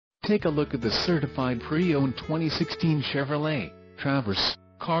Take a look at this certified pre-owned 2016 Chevrolet Traverse.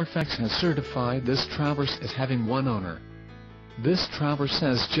 Carfax has certified this Traverse as having one owner. This Traverse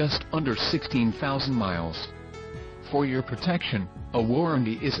has just under 16,000 miles. For your protection, a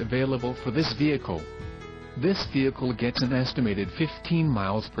warranty is available for this vehicle. This vehicle gets an estimated 15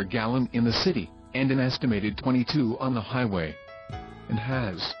 miles per gallon in the city, and an estimated 22 on the highway, and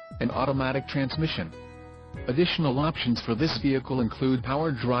has an automatic transmission. Additional options for this vehicle include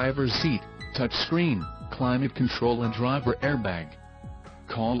power driver's seat, touchscreen, climate control and driver airbag.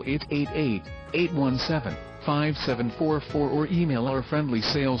 Call 888-817-5744 or email our friendly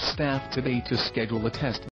sales staff today to schedule a test